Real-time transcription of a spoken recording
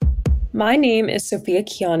My name is Sophia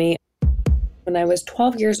Kianni. When I was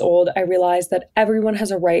 12 years old, I realized that everyone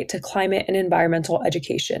has a right to climate and environmental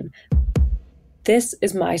education. This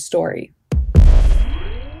is my story.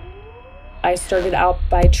 I started out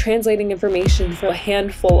by translating information for a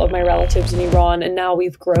handful of my relatives in Iran, and now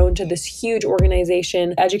we've grown to this huge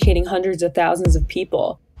organization educating hundreds of thousands of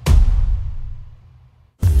people.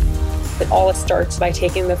 It all starts by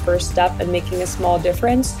taking the first step and making a small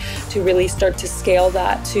difference to really start to scale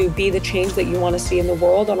that to be the change that you want to see in the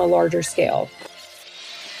world on a larger scale.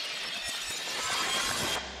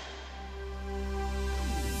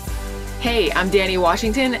 Hey, I'm Danny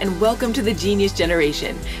Washington, and welcome to The Genius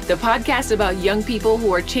Generation, the podcast about young people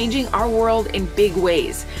who are changing our world in big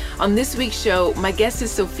ways. On this week's show, my guest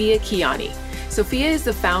is Sophia Kianni. Sophia is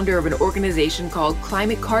the founder of an organization called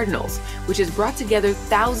Climate Cardinals, which has brought together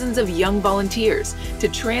thousands of young volunteers to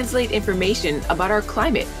translate information about our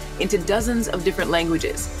climate into dozens of different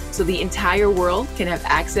languages, so the entire world can have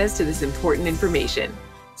access to this important information.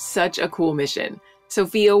 Such a cool mission.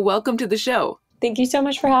 Sophia, welcome to the show. Thank you so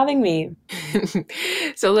much for having me.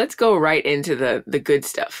 So let's go right into the good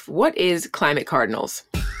stuff. What is Climate Cardinals?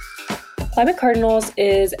 Climate Cardinals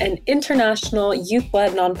is an international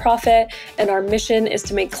youth-led nonprofit, and our mission is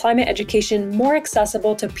to make climate education more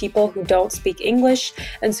accessible to people who don't speak English.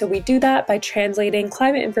 And so we do that by translating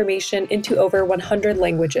climate information into over 100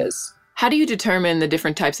 languages. How do you determine the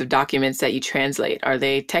different types of documents that you translate? Are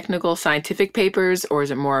they technical scientific papers, or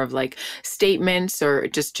is it more of like statements or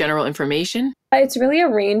just general information? It's really a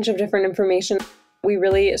range of different information. We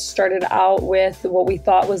really started out with what we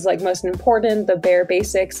thought was most important, the bare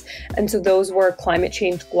basics. And so those were climate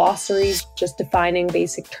change glossaries, just defining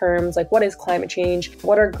basic terms like what is climate change,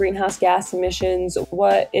 what are greenhouse gas emissions,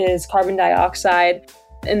 what is carbon dioxide.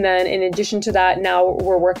 And then in addition to that, now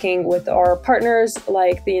we're working with our partners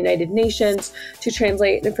like the United Nations to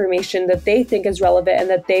translate information that they think is relevant and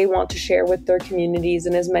that they want to share with their communities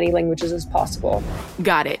in as many languages as possible.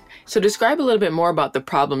 Got it. So describe a little bit more about the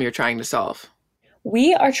problem you're trying to solve.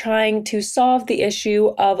 We are trying to solve the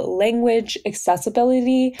issue of language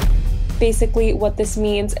accessibility. Basically, what this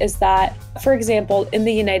means is that, for example, in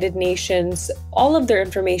the United Nations, all of their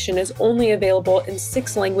information is only available in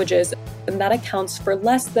 6 languages, and that accounts for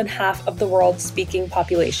less than half of the world's speaking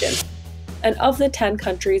population. And of the 10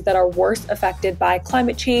 countries that are worst affected by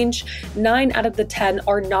climate change, 9 out of the 10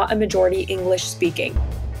 are not a majority English speaking.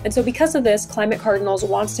 And so because of this, Climate Cardinals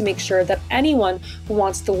wants to make sure that anyone who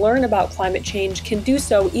wants to learn about climate change can do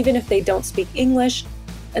so even if they don't speak English.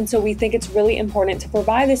 And so we think it's really important to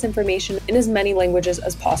provide this information in as many languages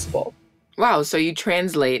as possible. Wow, so you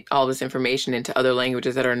translate all this information into other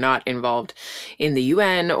languages that are not involved in the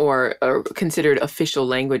UN or considered official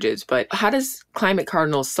languages. But how does Climate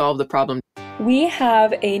Cardinals solve the problem? We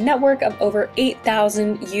have a network of over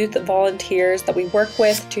 8,000 youth volunteers that we work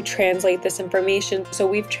with to translate this information. So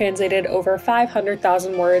we've translated over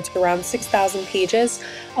 500,000 words, around 6,000 pages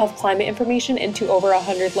of climate information into over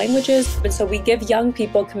 100 languages. And so we give young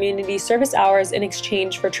people community service hours in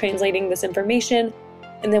exchange for translating this information.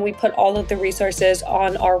 And then we put all of the resources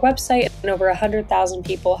on our website, and over 100,000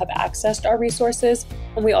 people have accessed our resources.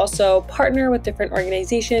 And we also partner with different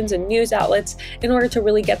organizations and news outlets in order to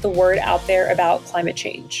really get the word out there about climate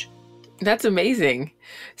change. That's amazing.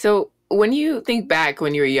 So when you think back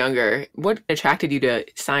when you were younger, what attracted you to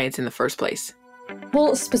science in the first place?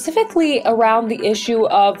 Well, specifically around the issue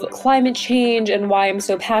of climate change and why I'm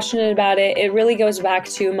so passionate about it, it really goes back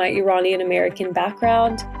to my Iranian American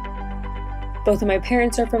background. Both of my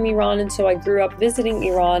parents are from Iran, and so I grew up visiting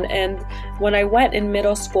Iran. And when I went in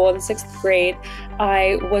middle school in 6th grade,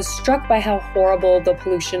 I was struck by how horrible the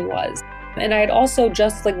pollution was. And I had also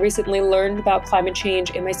just recently learned about climate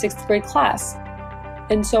change in my 6th grade class.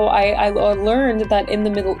 And so I learned that in the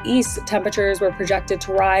Middle East, temperatures were projected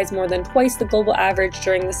to rise more than twice the global average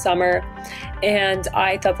during the summer. And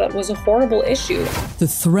I thought that was a horrible issue. The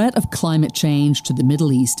threat of climate change to the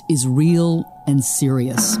Middle East is real and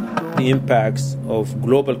serious. The impacts of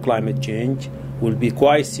global climate change will be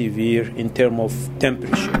quite severe in terms of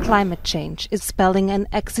temperature. Climate change is spelling an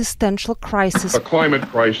existential crisis. A climate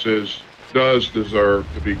crisis does deserve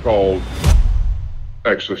to be called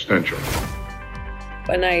existential.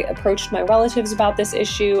 And I approached my relatives about this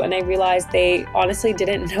issue, and I realized they honestly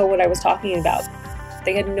didn't know what I was talking about.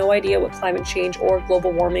 They had no idea what climate change or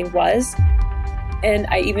global warming was. And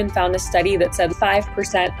I even found a study that said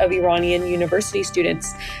 5% of Iranian university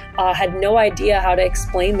students had no idea how to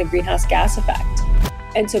explain the greenhouse gas effect.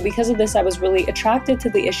 And so because of this, I was really attracted to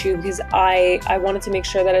the issue because I wanted to make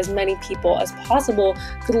sure that as many people as possible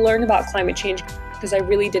could learn about climate change, because I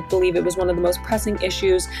really did believe it was one of the most pressing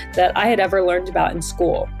issues that I had ever learned about in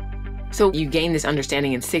school. So you gained this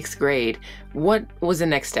understanding in sixth grade. What was the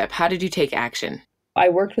next step? How did you take action? I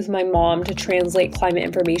worked with my mom to translate climate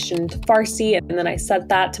information to Farsi, and then I sent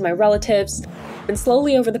that to my relatives. And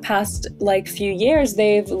slowly over the past few years,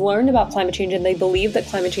 they've learned about climate change and they believe that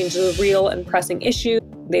climate change is a real and pressing issue.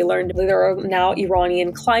 They learned that there are now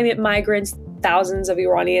Iranian climate migrants. Thousands of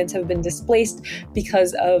Iranians have been displaced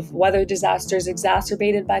because of weather disasters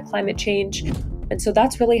exacerbated by climate change. And so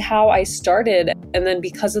that's really how I started. And then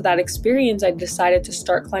because of that experience, I decided to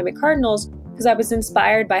start Climate Cardinals because I was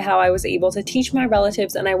inspired by how I was able to teach my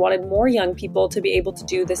relatives, and I wanted more young people to be able to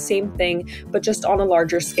do the same thing, but just on a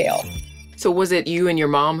larger scale. So was it you and your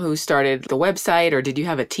mom who started the website, or did you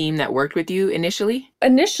have a team that worked with you initially?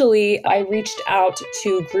 Initially, I reached out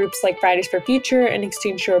to groups like Fridays for Future and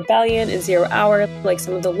Extinction Rebellion and Zero Hour, like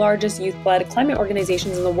some of the largest youth-led climate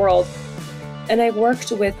organizations in the world. And I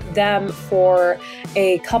worked with them for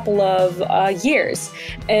a couple of years.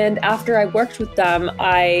 And after I worked with them,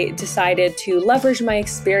 I decided to leverage my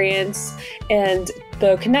experience and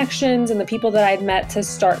the connections and the people that I'd met to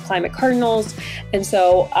start Climate Cardinals. And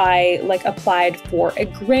so I applied for a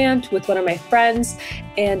grant with one of my friends,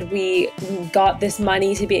 and we got this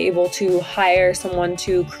money to be able to hire someone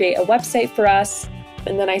to create a website for us.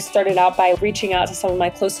 And then I started out by reaching out to some of my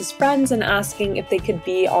closest friends and asking if they could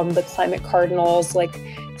be on the Climate Cardinals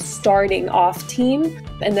starting off team.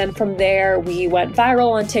 And then from there, we went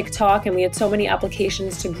viral on TikTok, and we had so many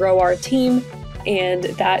applications to grow our team. And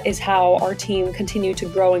that is how our team continued to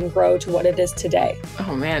grow to what it is today.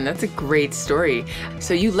 Oh man, that's a great story.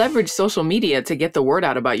 So you leveraged social media to get the word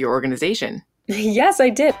out about your organization. Yes, I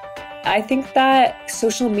did. I think that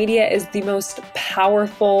social media is the most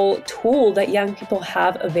powerful tool that young people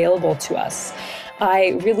have available to us.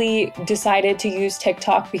 I really decided to use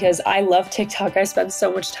TikTok because I love TikTok. I spend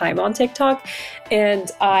so much time on TikTok.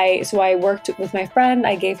 And I worked with my friend.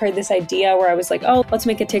 I gave her this idea where I was like, oh, let's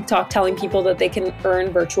make a TikTok telling people that they can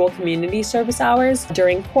earn virtual community service hours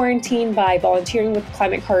during quarantine by volunteering with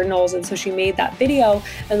Climate Cardinals. And so she made that video.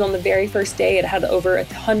 And on the very first day, it had over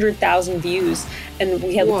 100,000 views. And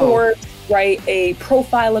we had Forbes write a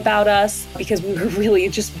profile about us because we were really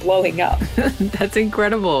just blowing up. That's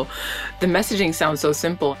incredible. The messaging sounds so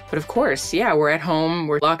simple. But of course, we're at home,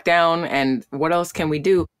 we're locked down, and what else can we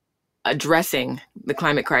do? Addressing the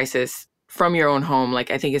climate crisis from your own home, I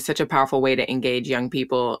think is such a powerful way to engage young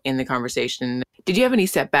people in the conversation. Did you have any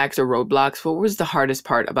setbacks or roadblocks? What was the hardest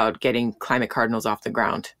part about getting Climate Cardinals off the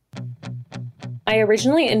ground? I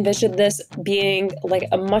originally envisioned this being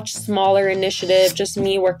a much smaller initiative, just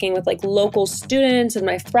me working with local students and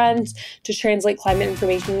my friends to translate climate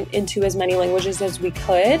information into as many languages as we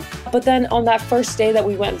could. But then on that first day that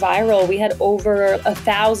we went viral, we had over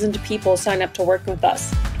 1,000 people sign up to work with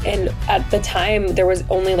us. And at the time, there was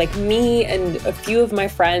only me and a few of my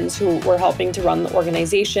friends who were helping to run the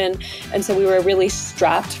organization. And so we were really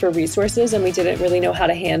strapped for resources, and we didn't really know how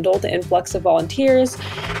to handle the influx of volunteers.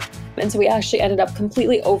 And so we actually ended up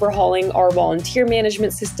completely overhauling our volunteer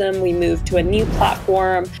management system. We moved to a new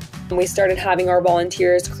platform, and we started having our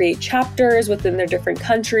volunteers create chapters within their different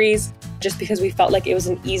countries, just because we felt like it was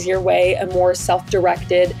an easier way, a more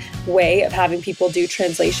self-directed way of having people do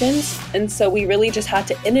translations. And so we really just had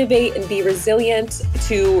to innovate and be resilient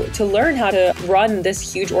to learn how to run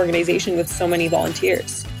this huge organization with so many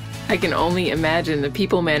volunteers. I can only imagine the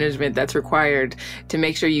people management that's required to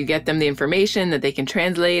make sure you get them the information that they can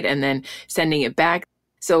translate and then sending it back.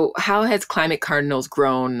 So how has Climate Cardinals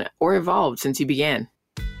grown or evolved since you began?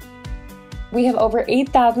 We have over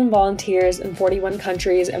 8,000 volunteers in 41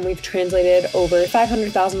 countries, and we've translated over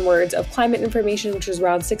 500,000 words of climate information, which is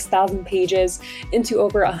around 6,000 pages, into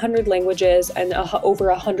over 100 languages, and over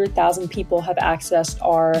 100,000 people have accessed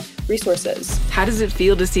our resources. How does it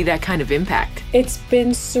feel to see that kind of impact? It's been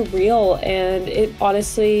surreal, and it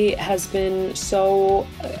honestly has been so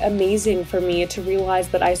amazing for me to realize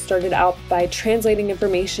that I started out by translating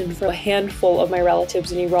information for a handful of my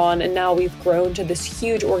relatives in Iran, and now we've grown to this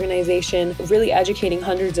huge organization really educating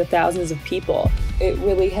hundreds of thousands of people. It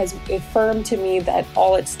really has affirmed to me that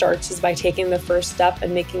all it starts is by taking the first step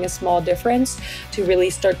and making a small difference to really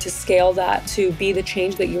start to scale that to be the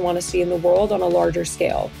change that you want to see in the world on a larger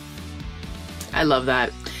scale. I love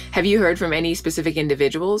that. Have you heard from any specific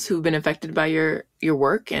individuals who've been affected by your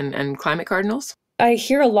work and Climate Cardinals? I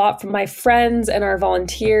hear a lot from my friends and our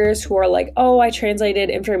volunteers who are like, oh, I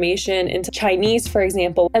translated information into Chinese, for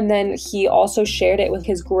example. And then he also shared it with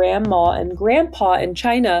his grandma and grandpa in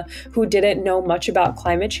China who didn't know much about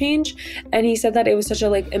climate change. And he said that it was such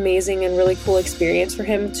a amazing and really cool experience for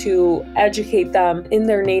him to educate them in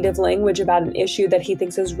their native language about an issue that he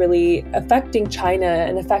thinks is really affecting China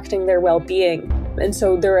and affecting their well-being. And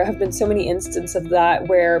so there have been so many instances of that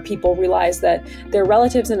where people realize that their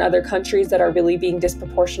relatives in other countries that are really being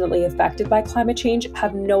disproportionately affected by climate change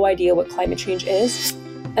have no idea what climate change is.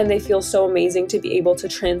 And they feel so amazing to be able to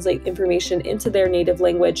translate information into their native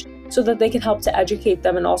language so that they can help to educate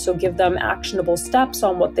them and also give them actionable steps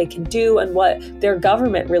on what they can do and what their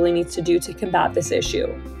government really needs to do to combat this issue.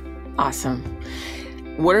 Awesome.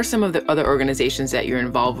 What are some of the other organizations that you're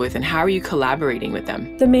involved with, and how are you collaborating with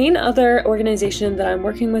them? The main other organization that I'm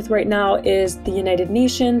working with right now is the United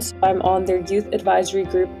Nations. I'm on their youth advisory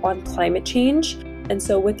group on climate change. And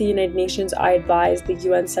so with the United Nations, I advise the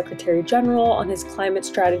UN Secretary General on his climate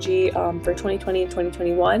strategy for 2020 and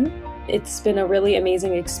 2021. It's been a really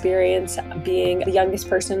amazing experience being the youngest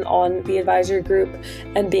person on the advisory group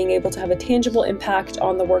and being able to have a tangible impact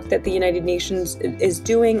on the work that the United Nations is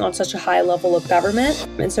doing on such a high level of government.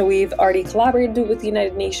 And so we've already collaborated with the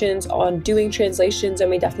United Nations on doing translations, and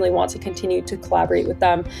we definitely want to continue to collaborate with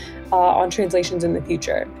them on translations in the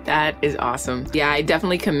future. That is awesome. Yeah, I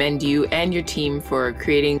definitely commend you and your team for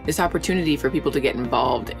creating this opportunity for people to get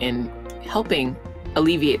involved in helping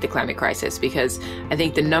alleviate the climate crisis, because I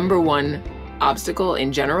think the number one obstacle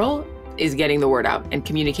in general is getting the word out and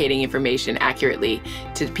communicating information accurately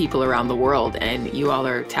to people around the world. And you all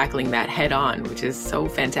are tackling that head on, which is so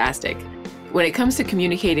fantastic. When it comes to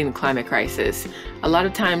communicating the climate crisis, a lot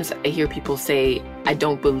of times I hear people say, I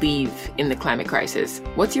don't believe in the climate crisis.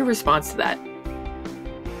 What's your response to that?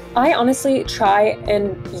 I honestly try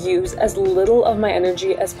and use as little of my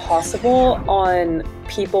energy as possible on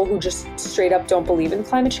people who just straight up don't believe in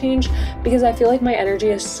climate change, because I feel like my energy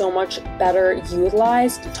is so much better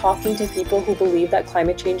utilized talking to people who believe that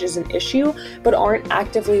climate change is an issue, but aren't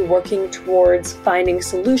actively working towards finding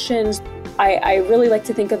solutions. I really like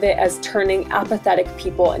to think of it as turning apathetic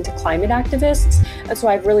people into climate activists. And so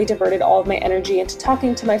I've really diverted all of my energy into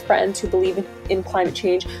talking to my friends who believe in climate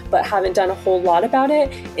change, but haven't done a whole lot about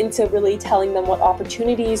it, into really telling them what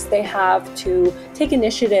opportunities they have to take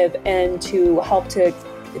initiative and to help to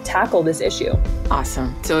tackle this issue.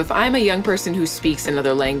 Awesome. So if I'm a young person who speaks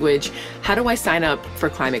another language, how do I sign up for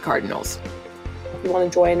Climate Cardinals? If you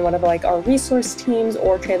want to join one of our resource teams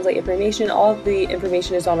or translate information, all of the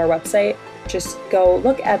information is on our website. Just go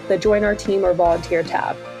look at the Join Our Team or Volunteer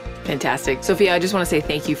tab. Fantastic. Sophia, I just want to say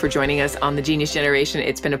thank you for joining us on The Genius Generation.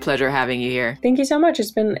 It's been a pleasure having you here. Thank you so much.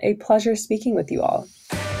 It's been a pleasure speaking with you all.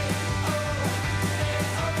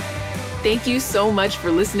 Thank you so much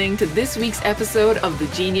for listening to this week's episode of The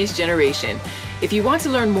Genius Generation. If you want to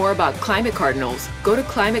learn more about Climate Cardinals, go to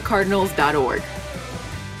climatecardinals.org.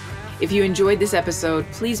 If you enjoyed this episode,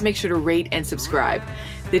 please make sure to rate and subscribe.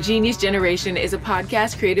 The Genius Generation is a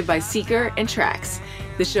podcast created by Seeker and Trax.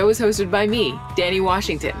 The show is hosted by me, Danny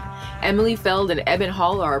Washington. Emily Feld and Eben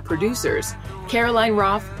Hall are our producers. Caroline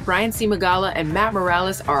Roth, Brian C. Magala, and Matt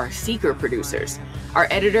Morales are our Seeker producers. Our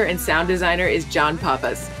editor and sound designer is John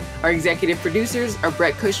Papas. Our executive producers are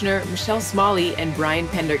Brett Kushner, Michelle Smalley, and Brian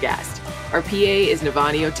Pendergast. Our PA is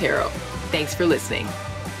Navani Otero. Thanks for listening.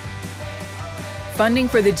 Funding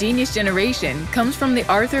for The Genius Generation comes from the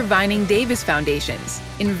Arthur Vining Davis Foundations,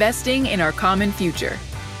 investing in our common future.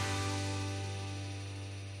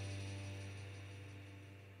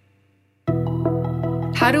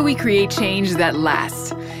 How do we create change that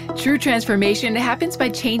lasts? True transformation happens by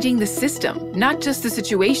changing the system, not just the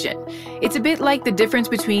situation. It's a bit like the difference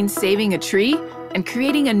between saving a tree and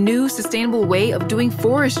creating a new sustainable way of doing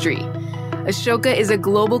forestry. Ashoka is a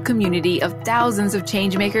global community of thousands of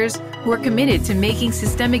changemakers who are committed to making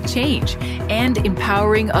systemic change and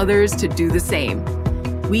empowering others to do the same.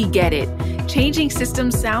 We get it. Changing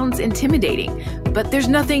systems sounds intimidating, but there's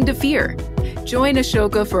nothing to fear. Join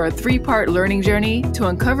Ashoka for a 3-part learning journey to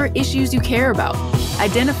uncover issues you care about,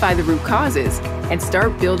 identify the root causes, and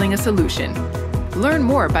start building a solution. Learn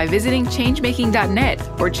more by visiting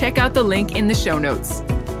changemaking.net or check out the link in the show notes.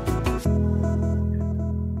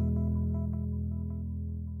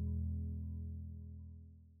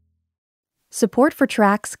 Support for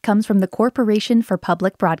Trax comes from the Corporation for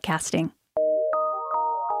Public Broadcasting.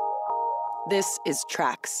 This is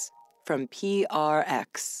Trax from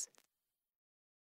PRX.